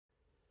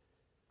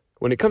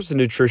When it comes to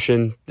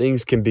nutrition,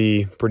 things can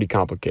be pretty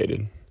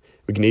complicated.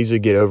 We can easily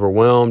get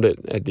overwhelmed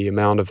at the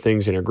amount of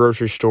things in a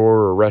grocery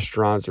store or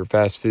restaurants or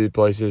fast food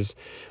places,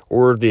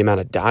 or the amount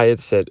of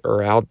diets that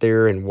are out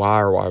there and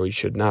why we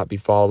should not be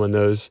following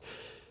those.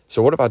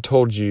 So what if I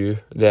told you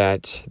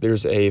that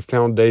there's a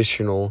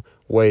foundational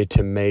way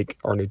to make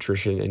our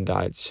nutrition and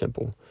diet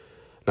simple?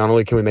 Not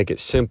only can we make it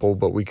simple,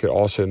 but we could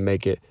also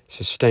make it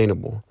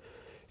sustainable.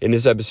 In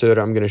this episode,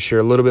 I'm going to share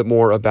a little bit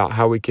more about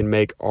how we can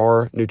make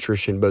our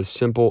nutrition both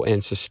simple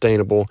and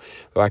sustainable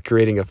by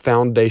creating a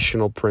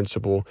foundational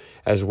principle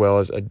as well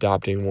as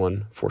adopting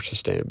one for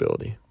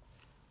sustainability.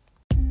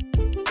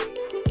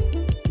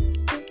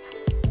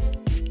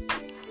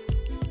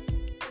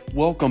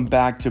 Welcome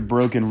back to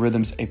Broken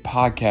Rhythms, a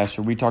podcast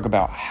where we talk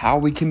about how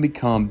we can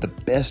become the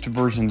best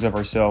versions of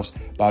ourselves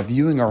by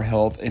viewing our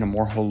health in a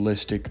more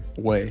holistic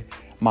way.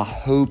 My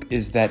hope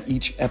is that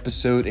each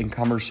episode and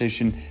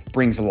conversation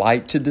brings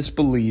light to this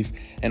belief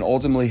and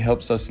ultimately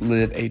helps us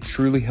live a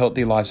truly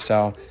healthy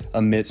lifestyle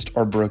amidst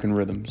our broken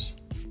rhythms.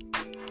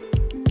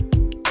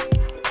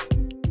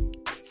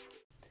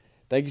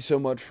 Thank you so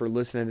much for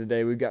listening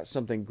today. We've got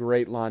something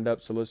great lined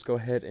up, so let's go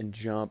ahead and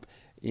jump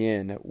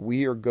in.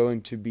 We are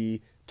going to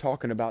be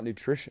talking about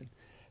nutrition,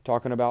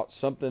 talking about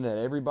something that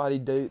everybody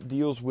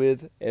deals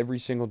with every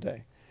single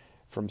day.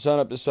 From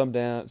sunup to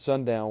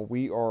sundown,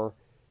 we are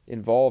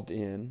involved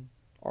in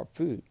our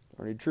food,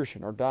 our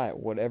nutrition, our diet,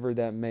 whatever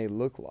that may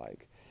look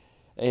like.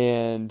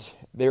 And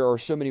there are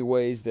so many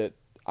ways that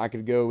I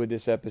could go with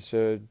this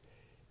episode,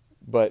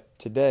 but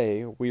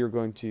today we are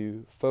going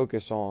to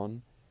focus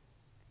on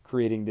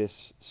creating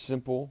this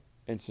simple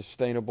and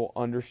sustainable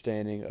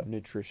understanding of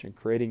nutrition,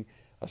 creating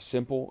a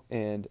simple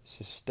and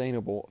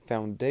sustainable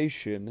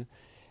foundation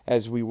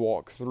as we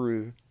walk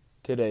through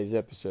today's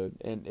episode.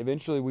 And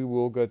eventually we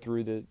will go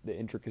through the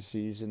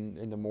intricacies and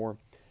the more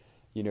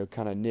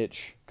kind of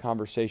niche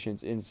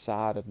conversations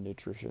inside of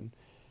nutrition.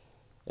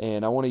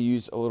 And I want to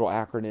use a little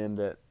acronym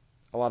that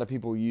a lot of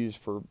people use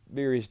for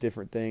various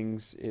different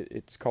things.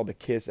 It's called the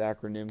KISS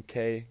acronym,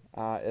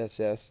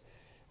 KISS.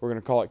 We're going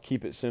to call it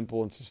Keep It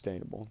Simple and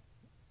Sustainable.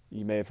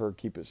 You may have heard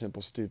Keep It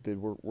Simple,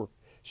 Stupid. We're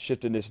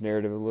shifting this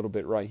narrative a little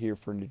bit right here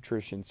for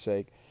nutrition's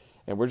sake.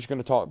 And we're just going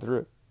to talk through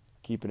it,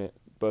 keeping it,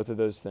 both of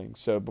those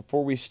things. So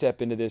before we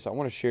step into this, I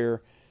want to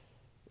share,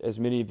 as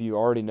many of you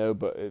already know,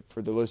 but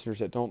for the listeners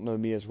that don't know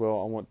me as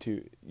well, I want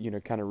to,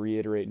 kind of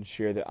reiterate and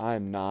share that I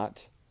am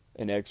not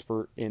an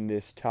expert in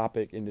this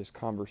topic, in this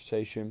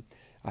conversation.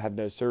 I have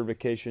no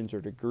certifications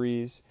or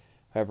degrees.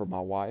 However, my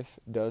wife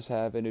does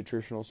have a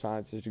nutritional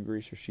sciences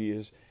degree, so she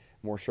is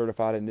more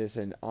certified in this,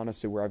 and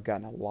honestly, where I've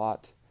gotten a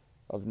lot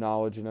of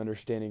knowledge and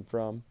understanding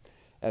from,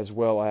 as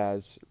well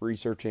as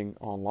researching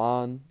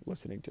online,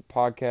 listening to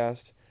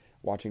podcasts,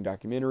 watching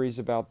documentaries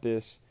about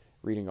this,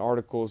 reading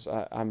articles.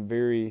 I'm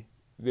very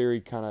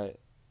kind of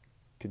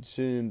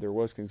consumed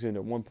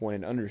at one point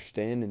in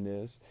understanding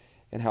this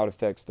and how it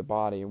affects the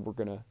body, and we're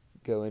going to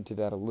go into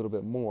that a little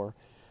bit more.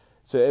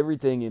 So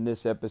everything in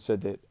this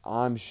episode that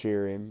I'm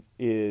sharing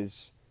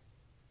is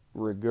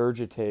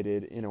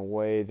regurgitated in a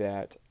way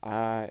that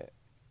I've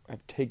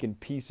taken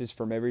pieces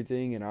from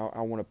everything, and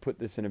I want to put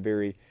this in a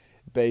very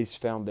base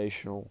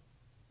foundational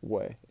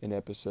way in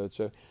episode.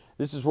 So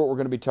this is what we're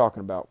going to be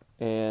talking about,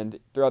 and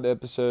throughout the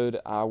episode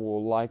I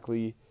will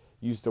likely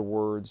use the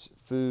words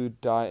food,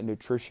 diet, and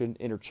nutrition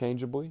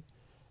interchangeably.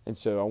 And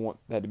so I want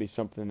that to be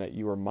something that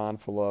you are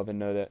mindful of and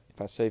know that if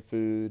I say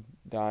food,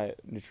 diet,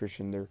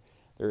 nutrition,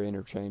 they're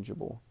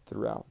interchangeable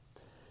throughout.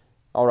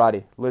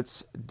 Alrighty,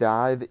 let's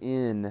dive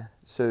in.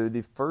 So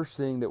the first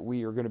thing that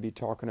we are going to be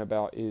talking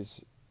about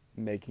is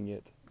making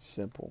it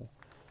simple.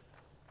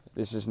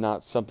 This is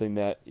not something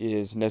that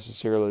is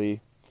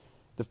necessarily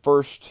the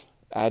first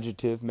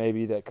adjective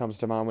maybe that comes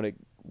to mind when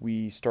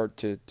we start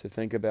to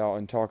think about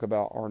and talk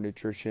about our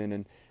nutrition,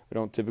 and we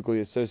don't typically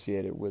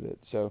associate it with it.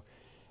 So,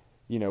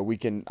 we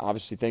can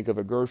obviously think of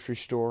a grocery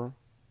store.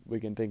 We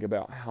can think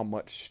about how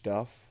much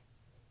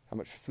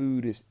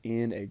food is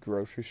in a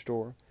grocery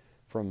store,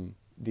 from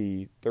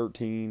the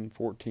 13,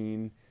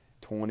 14,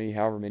 20,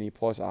 however many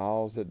plus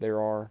aisles that there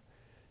are,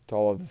 to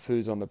all of the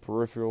foods on the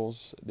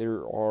peripherals.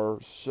 There are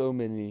so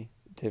many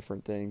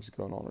different things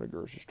going on in a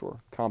grocery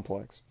store.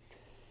 Complex.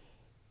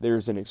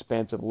 There's an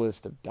expansive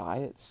list of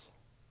diets,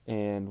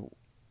 and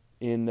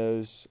in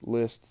those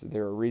lists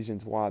there are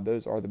reasons why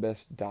those are the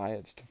best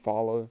diets to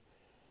follow.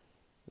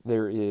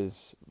 There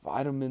is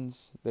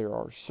vitamins, there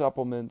are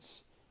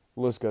supplements,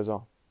 the list goes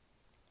on.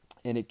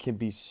 And it can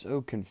be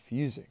so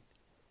confusing.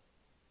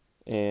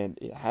 And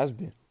it has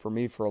been for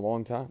me for a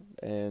long time.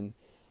 And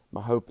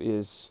my hope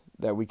is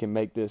that we can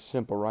make this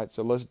simple, right?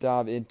 So let's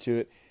dive into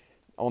it.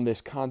 On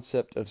this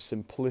concept of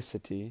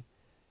simplicity,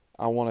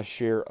 I want to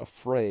share a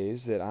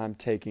phrase that I'm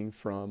taking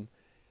from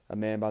a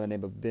man by the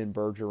name of Ben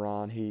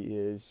Bergeron. He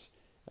is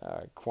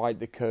quite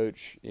the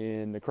coach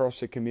in the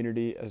CrossFit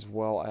community, as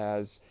well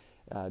as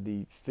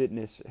the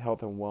fitness,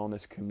 health, and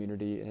wellness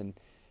community. And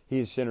he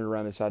is centered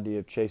around this idea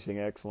of chasing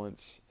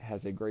excellence,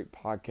 has a great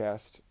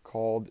podcast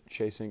called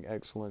Chasing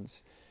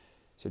Excellence.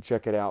 So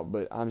check it out.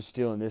 But I'm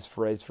stealing this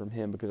phrase from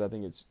him because I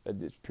think it's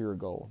pure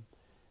gold.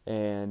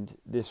 And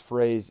this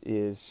phrase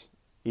is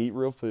eat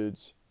real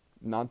foods,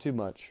 not too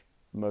much,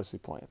 mostly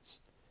plants.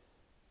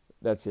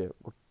 That's it.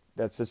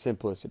 That's the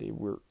simplicity.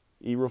 We're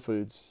eat real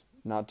foods,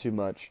 not too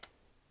much,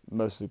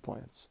 mostly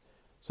plants.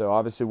 So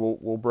obviously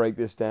we'll break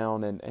this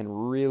down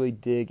and really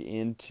dig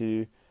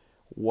into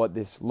what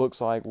this looks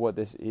like, what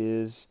this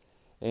is,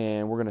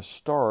 and we're going to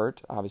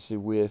start obviously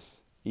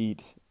with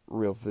eat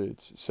real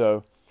foods.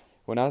 So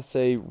when I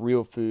say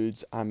real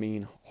foods, I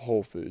mean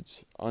whole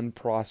foods,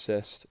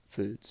 unprocessed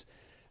foods.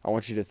 I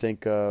want you to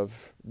think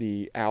of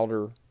the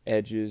outer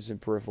edges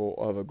and peripheral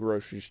of a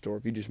grocery store.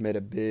 If you just made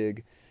a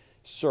big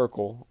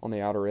circle on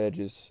the outer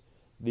edges,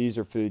 these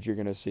are foods you're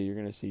going to see. You're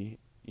going to see,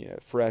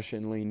 fresh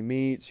and lean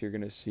meats. You're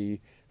going to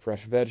see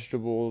fresh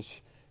vegetables,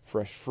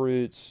 fresh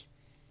fruits,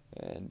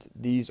 and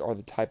these are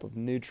the type of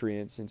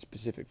nutrients in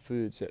specific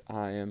foods that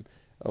I am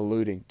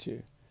alluding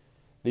to.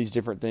 These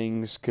different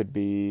things could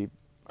be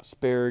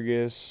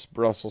asparagus,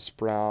 Brussels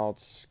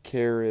sprouts,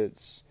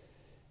 carrots,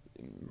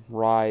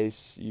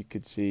 rice. You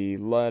could see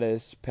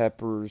lettuce,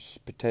 peppers,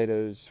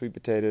 potatoes, sweet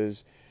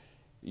potatoes.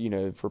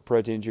 For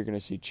proteins, you're going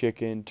to see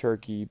chicken,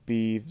 turkey,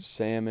 beef,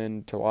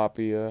 salmon,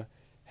 tilapia,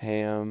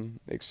 ham,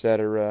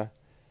 etc.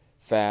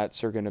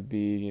 Fats are going to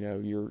be,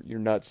 your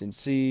nuts and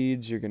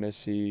seeds. You're going to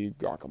see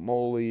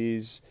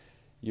guacamoles.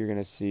 You're going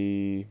to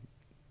see,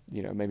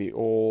 maybe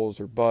oils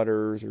or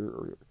butters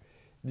or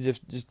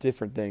just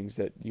different things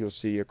that you'll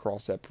see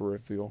across that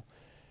peripheral.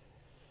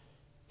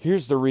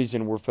 Here's the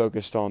reason we're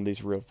focused on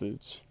these real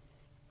foods.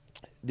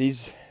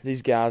 These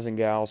guys and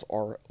gals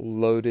are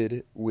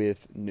loaded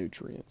with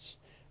nutrients.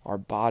 Our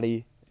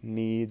body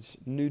needs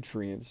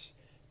nutrients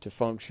to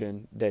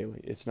function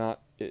daily. It's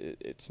not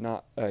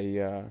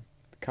a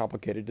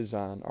complicated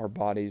design. Our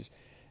bodies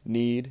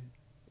need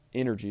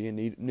energy and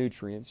need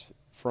nutrients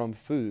from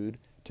food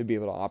to be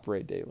able to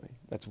operate daily.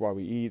 That's why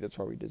we eat. That's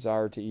why we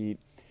desire to eat,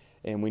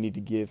 and we need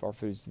to give our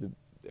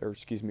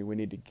we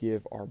need to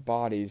give our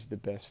bodies the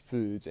best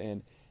foods.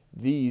 And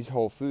these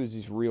whole foods,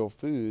 these real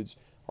foods,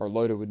 are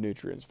loaded with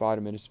nutrients,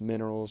 vitamins,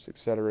 minerals,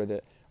 etc.,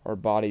 that our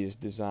body is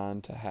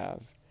designed to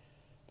have.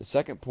 The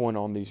second point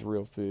on these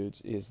real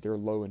foods is they're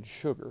low in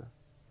sugar.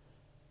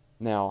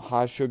 Now,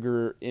 high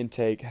sugar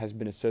intake has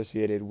been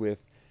associated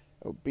with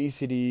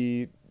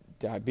obesity,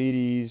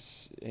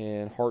 diabetes,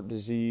 and heart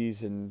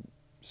disease, and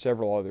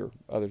several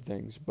other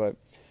things. But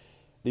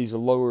these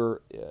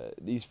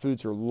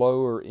foods are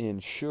lower in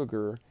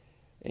sugar,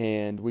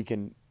 and we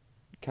can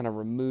kind of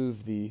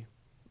remove the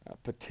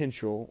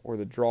potential or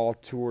the draw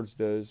towards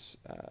those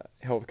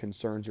health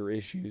concerns or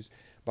issues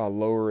by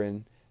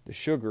lowering the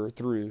sugar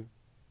through,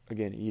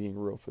 again, eating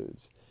real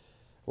foods.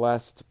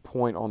 Last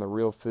point on the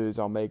real foods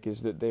I'll make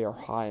is that they are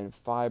high in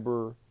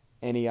fiber,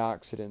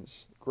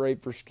 antioxidants,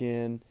 great for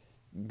skin,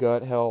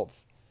 gut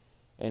health,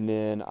 and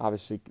then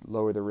obviously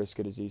lower the risk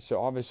of disease.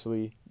 So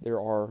obviously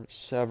there are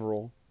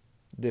several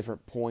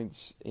different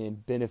points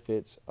and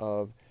benefits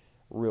of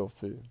real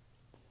food.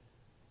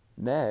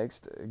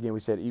 Next, again, we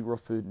said eat real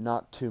food,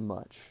 not too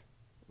much.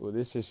 Well,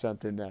 this is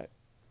something that,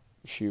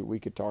 we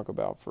could talk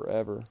about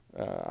forever.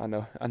 I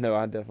know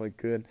I definitely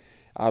could.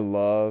 I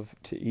love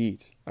to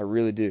eat. I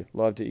really do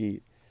love to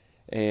eat.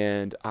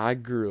 And I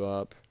grew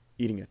up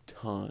eating a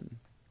ton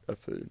of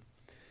food.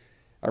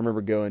 I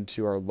remember going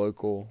to our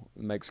local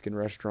Mexican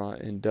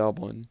restaurant in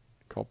Dublin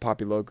called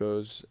Papi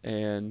Locos,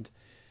 and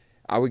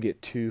I would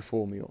get 2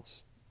 full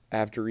meals.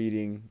 After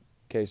eating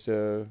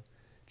queso,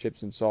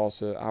 chips and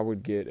salsa, I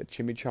would get a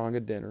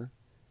chimichanga dinner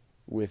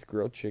with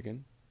grilled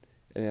chicken,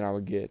 and then I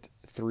would get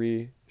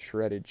 3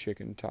 shredded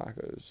chicken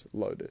tacos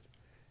loaded,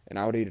 and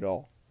I would eat it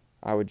all.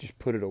 I would just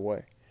put it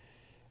away.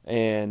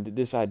 And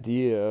this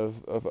idea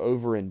of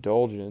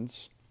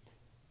overindulgence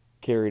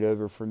carried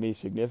over for me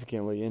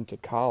significantly into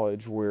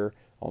college, where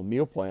on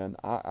meal plan,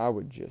 I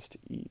would just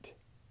eat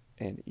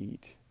and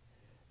eat.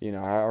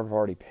 I've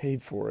already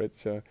paid for it,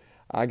 so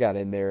I got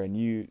in there, and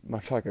you,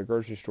 much like a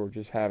grocery store,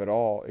 just have it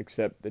all,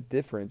 except the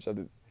difference of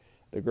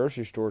the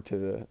grocery store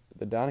to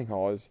the dining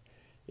hall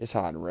is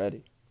hot and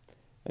ready.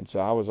 And so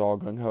I was all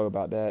gung-ho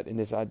about that. And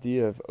this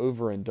idea of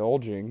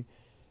overindulging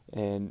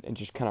and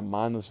just kind of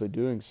mindlessly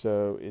doing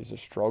so is a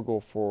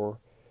struggle for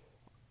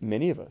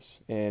many of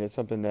us. And it's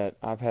something that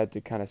I've had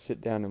to kind of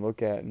sit down and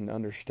look at and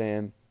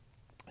understand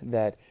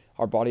that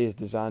our body is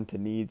designed to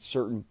need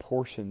certain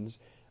portions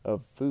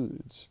of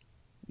foods.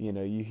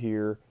 You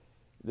hear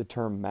the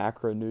term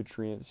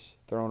macronutrients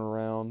thrown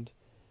around.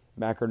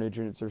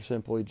 Macronutrients are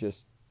simply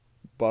just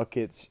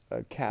buckets,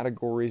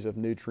 categories of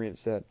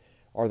nutrients that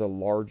are the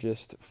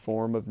largest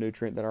form of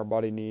nutrient that our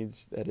body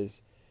needs. That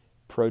is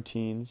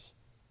proteins,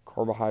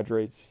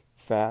 carbohydrates,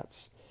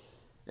 fats.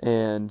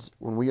 And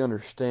when we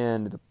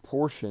understand the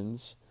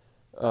portions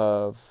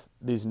of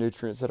these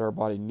nutrients that our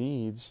body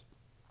needs,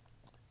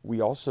 we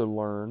also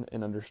learn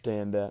and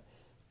understand that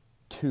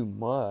too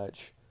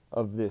much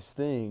of this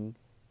thing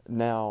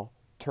now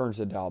turns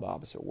the dial the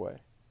opposite way,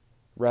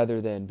 rather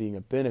than being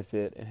a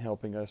benefit and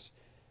helping us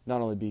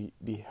not only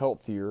be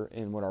healthier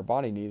in what our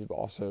body needs, but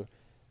also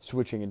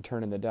switching and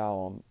turning the dial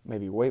on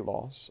maybe weight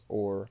loss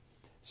or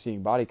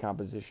seeing body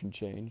composition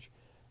change.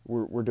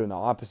 We're doing the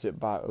opposite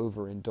by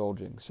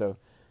overindulging. So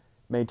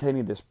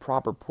maintaining this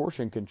proper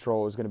portion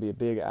control is going to be a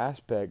big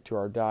aspect to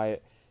our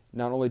diet,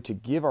 not only to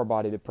give our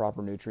body the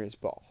proper nutrients,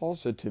 but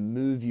also to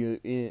move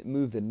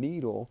the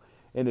needle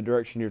in the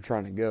direction you're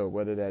trying to go,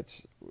 whether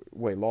that's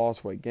weight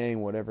loss, weight gain,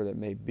 whatever that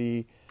may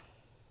be.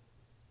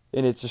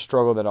 And it's a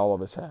struggle that all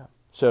of us have.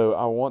 So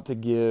I want to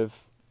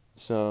give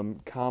some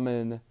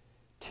common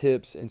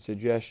tips and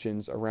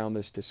suggestions around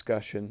this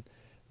discussion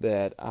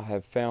that I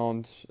have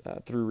found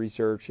through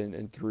research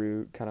and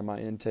through kind of my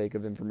intake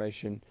of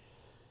information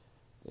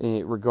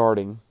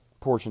regarding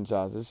portion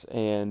sizes.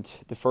 And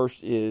the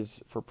first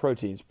is for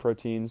proteins.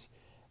 Proteins,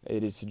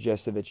 it is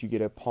suggested that you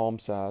get a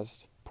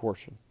palm-sized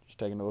portion. Just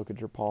taking a look at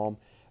your palm,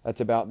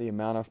 that's about the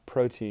amount of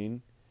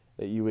protein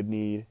that you would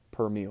need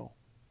per meal,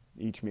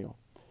 each meal.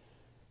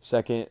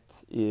 Second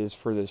is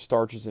for the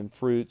starches and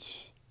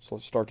fruits, so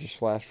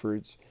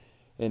starches/fruits,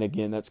 and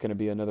again, that's going to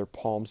be another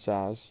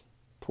palm-size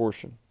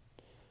portion.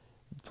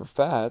 For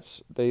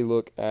fats, they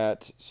look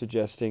at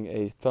suggesting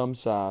a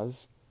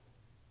thumb-size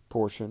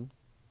portion,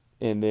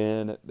 and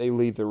then they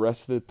leave the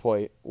rest of the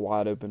plate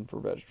wide open for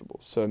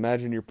vegetables. So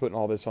imagine you're putting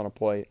all this on a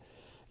plate.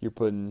 You're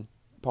putting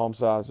palm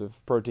size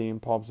of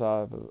protein, palm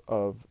size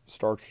of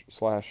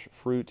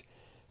starch/fruit,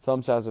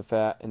 thumb size of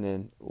fat, and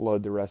then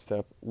load the rest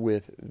up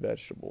with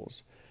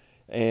vegetables.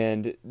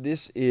 And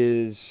this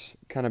is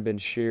kind of been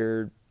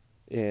shared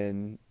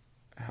in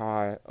how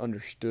I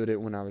understood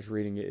it when I was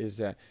reading it, is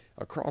that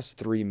across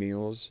 3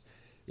 meals,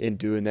 in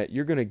doing that,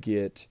 you're going to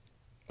get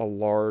a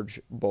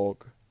large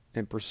bulk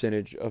and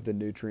percentage of the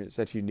nutrients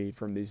that you need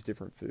from these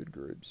different food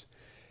groups.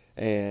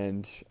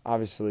 And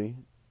obviously,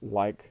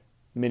 like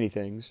many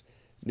things,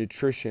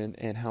 nutrition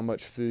and how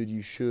much food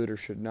you should or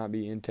should not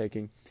be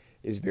intaking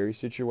is very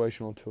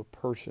situational to a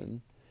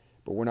person.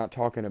 But we're not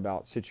talking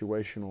about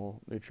situational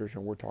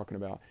nutrition. We're talking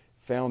about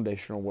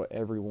foundational, what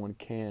everyone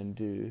can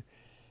do.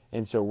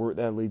 And so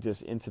that leads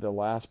us into the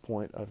last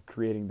point of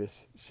creating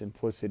this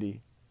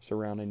simplicity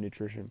surrounding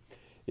nutrition,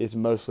 is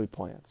mostly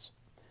plants.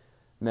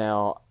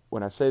 Now,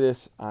 when I say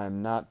this,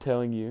 I'm not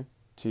telling you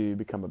to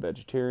become a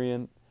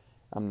vegetarian.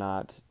 I'm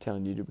not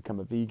telling you to become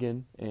a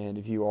vegan. And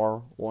if you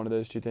are one of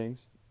those two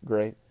things,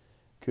 great.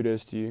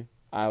 Kudos to you.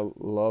 I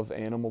love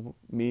animal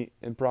meat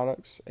and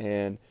products,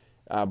 and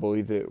I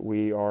believe that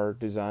we are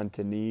designed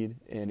to need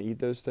and eat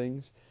those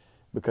things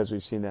because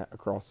we've seen that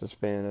across the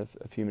span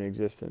of human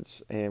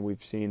existence, and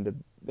we've seen the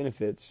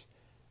benefits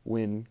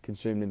when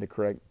consumed in the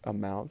correct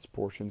amounts,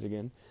 portions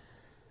again,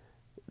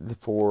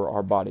 for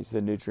our bodies,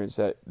 the nutrients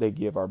that they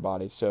give our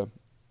bodies. So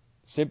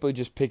simply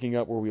just picking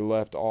up where we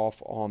left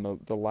off on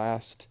the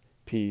last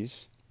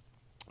piece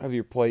of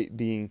your plate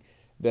being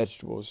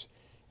vegetables.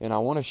 And I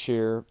want to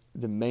share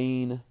the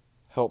main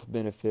health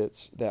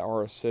benefits that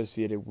are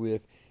associated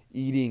with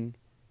eating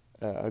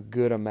a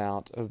good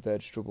amount of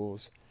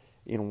vegetables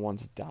in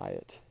one's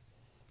diet.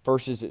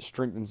 First is it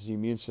strengthens the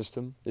immune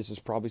system. This is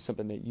probably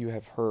something that you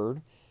have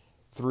heard.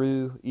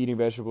 Through eating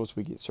vegetables,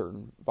 we get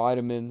certain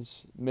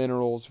vitamins,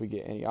 minerals, we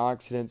get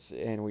antioxidants,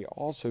 and we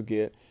also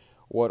get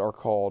what are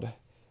called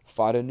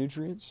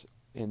phytonutrients.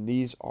 And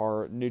these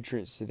are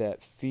nutrients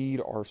that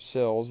feed our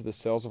cells, the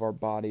cells of our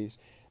bodies,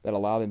 that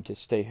allow them to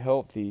stay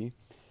healthy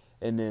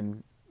and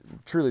then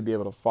truly be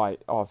able to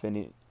fight off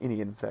any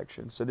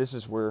infection. So this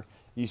is where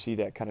you see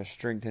that kind of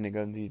strengthening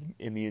of the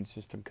immune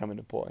system come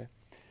into play.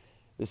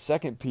 The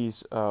second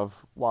piece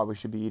of why we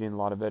should be eating a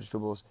lot of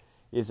vegetables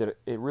is that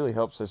it really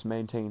helps us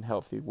maintain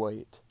healthy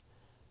weight.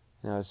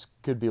 Now, this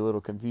could be a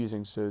little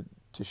confusing, so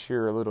to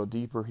share a little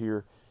deeper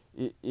here,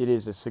 it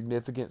is a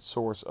significant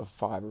source of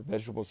fiber.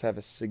 Vegetables have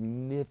a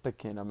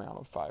significant amount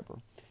of fiber.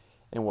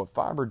 And what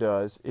fiber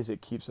does is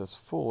it keeps us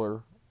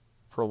fuller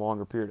for a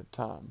longer period of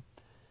time,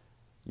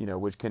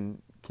 which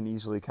can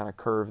easily kind of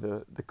curb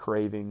the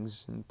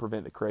cravings and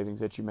prevent the cravings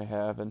that you may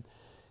have, and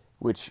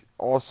which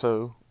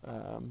also,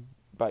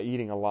 by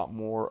eating a lot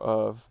more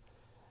of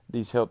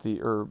these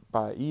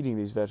by eating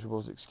these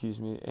vegetables,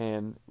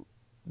 and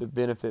the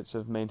benefits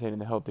of maintaining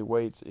the healthy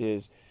weights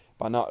is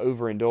by not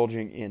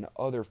overindulging in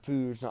other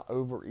foods, not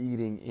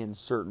overeating in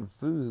certain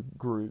food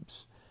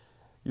groups,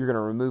 you're going to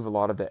remove a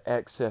lot of the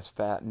excess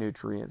fat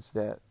nutrients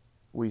that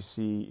we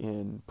see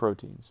in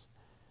proteins.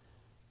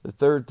 The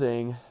third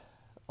thing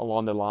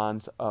along the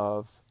lines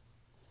of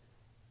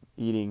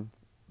eating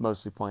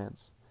mostly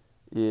plants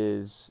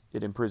is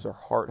it improves our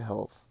heart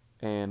health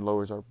and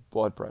lowers our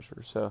blood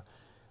pressure. So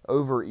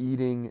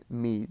overeating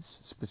meats,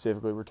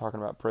 specifically we're talking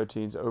about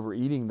proteins,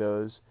 overeating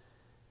those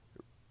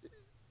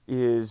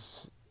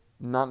is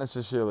not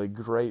necessarily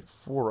great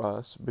for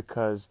us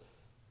because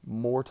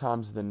more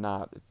times than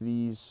not,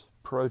 these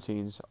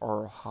proteins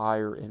are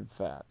higher in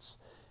fats.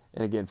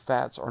 And again,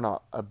 fats are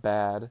not a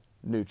bad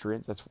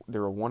nutrient.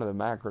 They're one of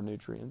the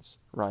macronutrients,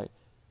 right?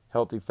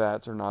 Healthy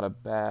fats are not a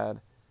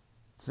bad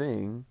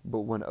thing,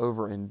 but when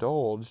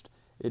overindulged,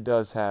 it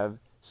does have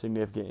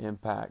significant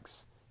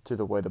impacts to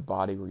the way the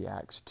body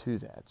reacts to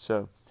that.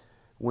 So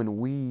when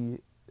we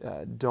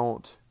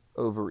don't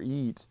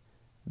overeat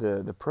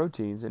the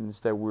proteins, and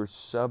instead we're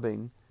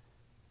subbing,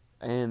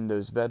 and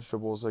those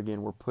vegetables,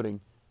 again, we're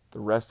putting the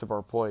rest of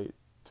our plate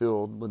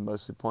filled with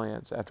mostly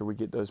plants after we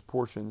get those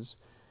portions,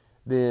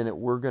 then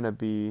we're going to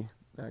be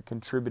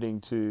contributing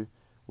to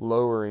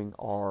lowering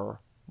our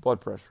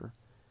blood pressure.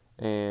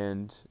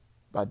 And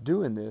by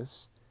doing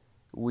this,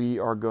 we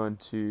are going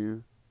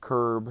to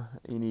curb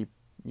any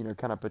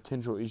kind of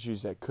potential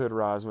issues that could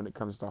rise when it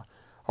comes to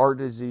heart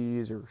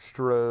disease or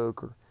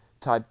stroke or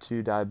type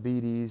 2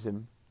 diabetes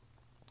and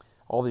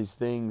all these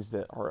things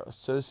that are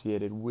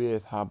associated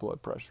with high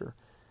blood pressure.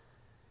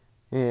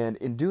 And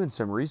in doing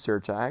some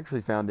research, I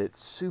actually found it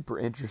super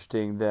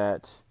interesting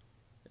that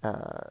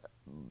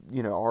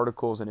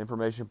articles and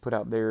information put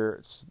out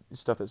there,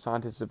 stuff that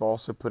scientists have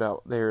also put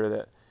out there,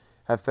 that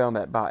have found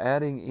that by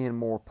adding in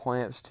more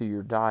plants to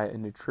your diet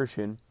and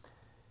nutrition,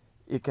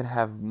 it can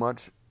have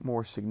much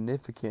more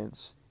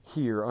significance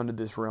here under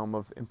this realm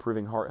of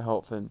improving heart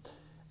health and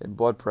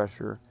blood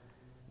pressure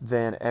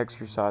than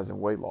exercise and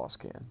weight loss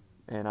can.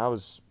 And I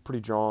was pretty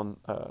drawn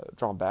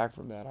back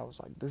from that. I was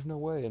like, there's no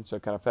way. And so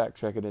kind of fact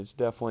check it. It's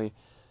definitely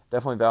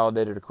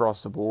validated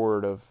across the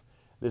board of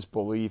this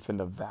belief and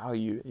the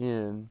value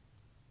in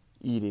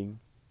eating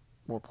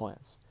more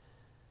plants.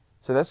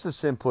 So that's the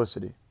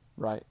simplicity,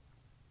 right?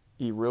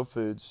 Eat real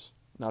foods,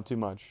 not too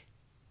much,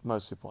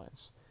 mostly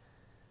plants.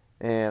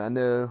 And I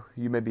know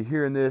you may be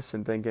hearing this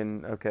and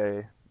thinking,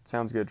 okay,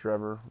 sounds good,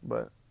 Trevor,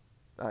 but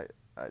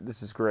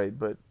this is great.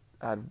 But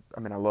I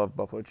love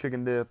buffalo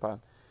chicken dip.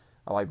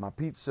 I like my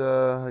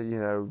pizza,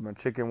 my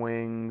chicken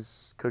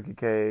wings, cookie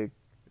cake,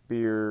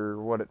 beer,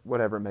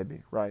 whatever it may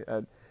be, right?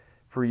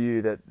 For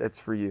you, that's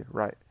for you,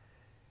 right?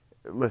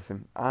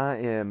 Listen, I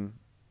am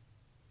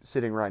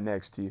sitting right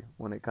next to you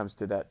when it comes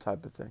to that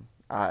type of thing.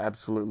 I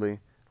absolutely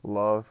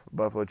love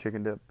buffalo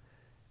chicken dip,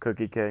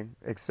 cookie cake,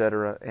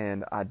 etc.,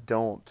 and I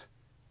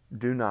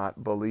do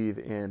not believe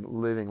in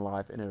living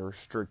life in a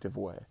restrictive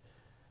way.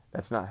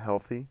 That's not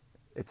healthy.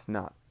 It's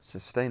not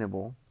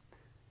sustainable.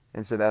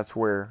 And so that's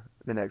where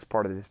the next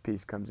part of this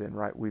piece comes in,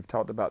 right? We've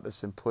talked about the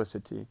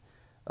simplicity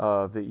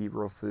of the eat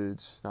real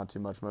foods, not too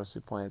much,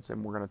 mostly plants,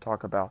 and we're going to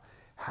talk about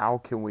how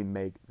can we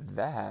make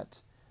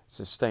that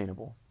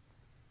sustainable.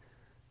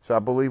 So I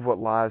believe what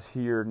lies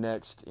here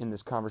next in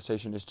this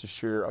conversation is to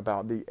share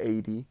about the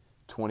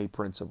 80-20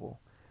 principle.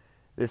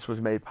 This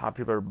was made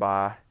popular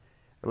by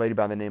a lady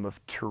by the name of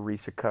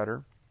Teresa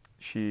Cutter.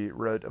 She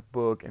wrote a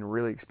book and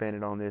really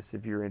expanded on this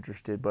if you're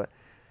interested, but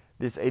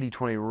this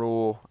 80-20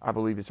 rule, I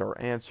believe, is our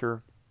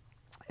answer.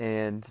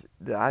 And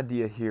the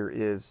idea here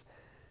is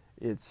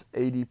it's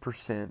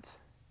 80%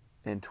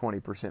 and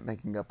 20%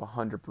 making up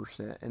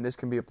 100%. And this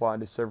can be applied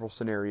to several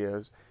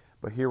scenarios,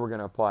 but here we're going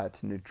to apply it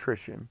to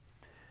nutrition.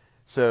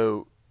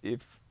 So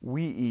if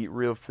we eat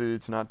real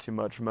foods, not too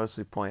much,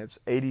 mostly plants,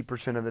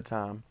 80% of the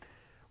time,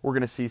 we're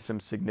going to see some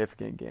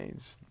significant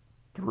gains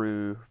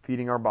through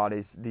feeding our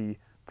bodies the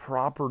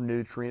proper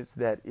nutrients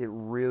that it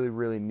really,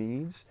 really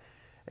needs.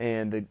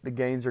 And the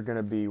gains are going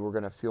to be, we're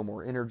going to feel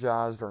more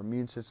energized, our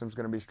immune system's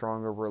going to be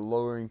stronger, we're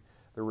lowering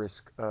the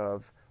risk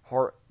of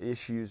heart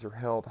issues or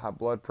health, high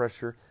blood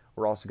pressure.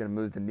 We're also going to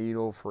move the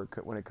needle for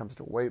when it comes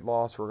to weight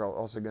loss. We're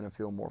also going to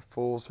feel more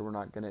full, so we're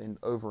not going to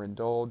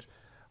overindulge.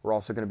 We're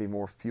also going to be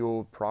more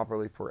fueled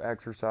properly for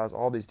exercise,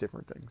 all these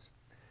different things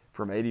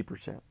from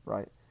 80%,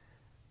 right?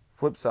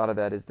 Flip side of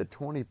that is the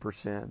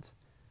 20%.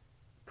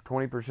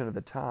 20% of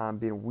the time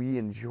being we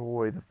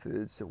enjoy the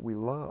foods that we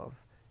love.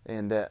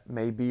 And that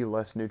may be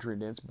less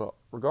nutrient dense, but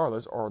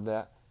regardless, are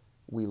that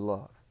we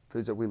love.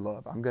 Foods that we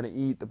love. I'm going to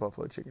eat the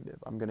buffalo chicken dip.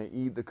 I'm going to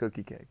eat the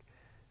cookie cake,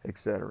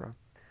 etc.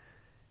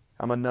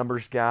 I'm a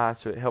numbers guy,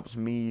 so it helps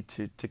me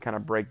to kind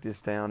of break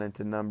this down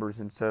into numbers.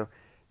 And so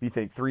if you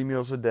think 3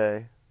 meals a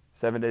day,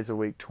 7 days a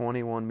week,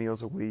 21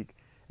 meals a week,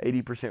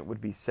 80% would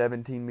be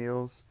 17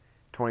 meals,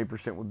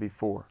 20% would be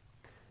 4.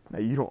 Now,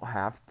 you don't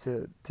have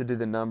to do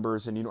the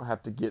numbers, and you don't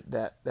have to get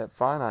that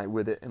finite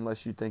with it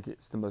unless you think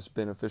it's the most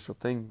beneficial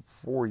thing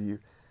for you.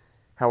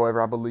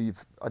 However, I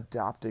believe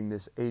adopting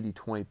this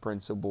 80-20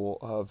 principle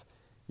of,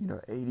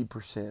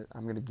 80%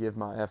 I'm going to give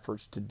my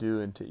efforts to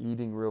doing, to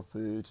eating real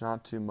foods,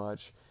 not too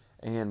much,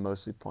 and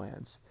mostly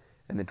plants.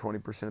 And then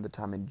 20% of the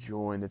time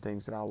enjoying the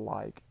things that I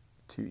like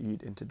to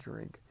eat and to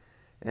drink.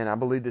 And I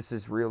believe this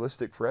is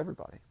realistic for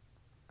everybody.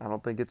 I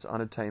don't think it's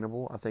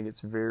unattainable. I think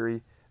it's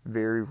very,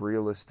 very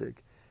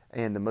realistic.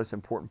 And the most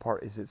important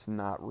part is it's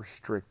not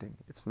restricting.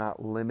 It's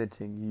not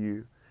limiting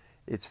you.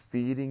 It's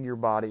feeding your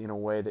body in a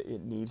way that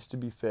it needs to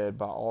be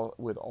fed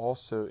with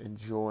also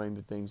enjoying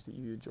the things that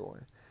you enjoy.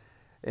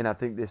 And I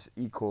think this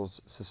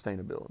equals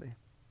sustainability.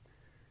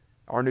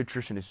 Our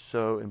nutrition is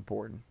so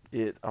important.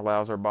 It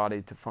allows our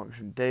body to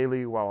function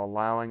daily while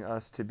allowing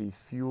us to be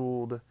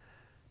fueled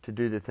to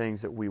do the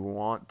things that we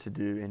want to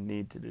do and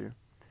need to do.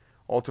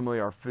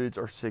 Ultimately, our foods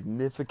are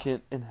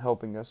significant in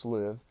helping us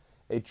live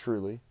a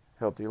truly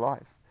healthy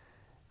life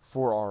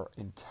for our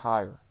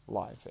entire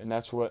life. And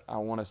that's what I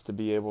want us to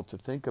be able to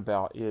think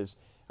about is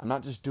I'm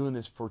not just doing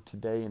this for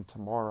today and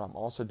tomorrow. I'm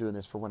also doing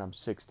this for when I'm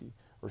 60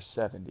 or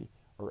 70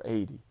 or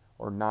 80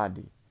 or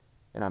 90.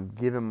 and I'm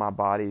giving my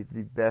body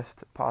the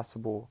best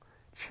possible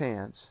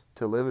chance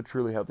to live a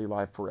truly healthy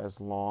life for as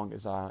long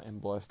as I am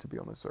blessed to be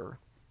on this earth.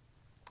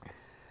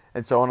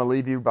 And so I want to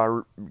leave you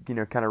by,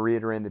 kind of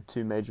reiterating the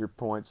two major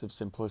points of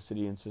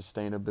simplicity and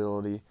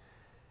sustainability.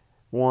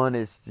 One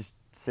is just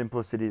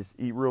simplicity is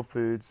eat real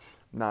foods,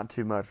 not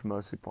too much,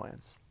 mostly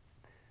plants.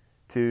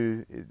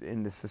 Two,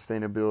 in the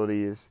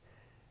sustainability is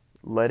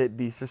let it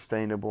be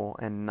sustainable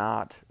and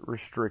not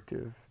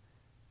restrictive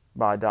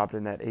by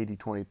adopting that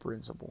 80-20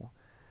 principle.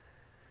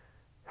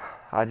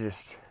 I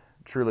just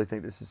truly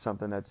think this is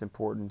something that's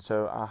important.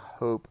 So I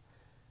hope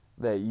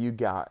that you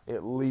got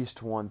at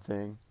least one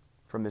thing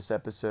from this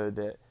episode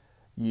that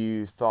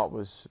you thought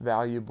was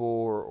valuable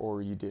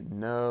or you didn't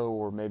know,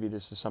 or maybe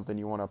this is something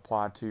you want to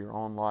apply to your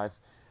own life.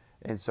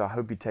 And so I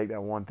hope you take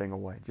that one thing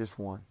away, just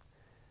one.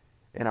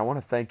 And I want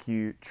to thank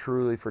you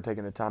truly for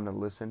taking the time to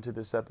listen to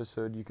this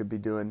episode. You could be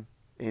doing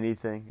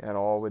anything at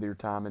all with your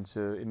time, and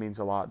so it means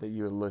a lot that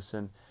you would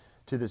listen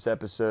to this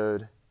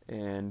episode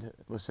and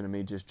listen to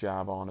me just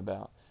jive on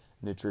about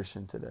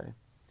nutrition today.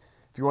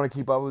 If you want to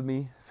keep up with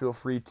me, feel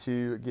free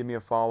to give me a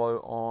follow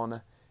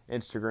on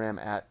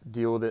Instagram at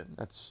Deal With It.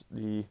 That's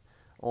the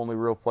only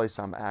real place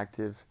I'm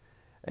active,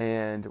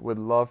 and would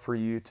love for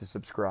you to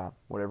subscribe,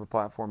 whatever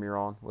platform you're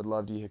on. Would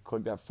love to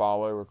click that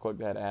follow or click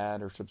that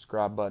add or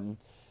subscribe button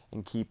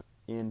and keep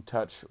in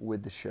touch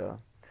with the show.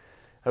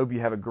 Hope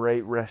you have a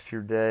great rest of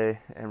your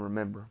day, and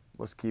remember,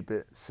 let's keep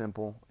it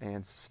simple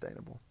and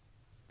sustainable.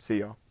 See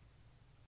y'all.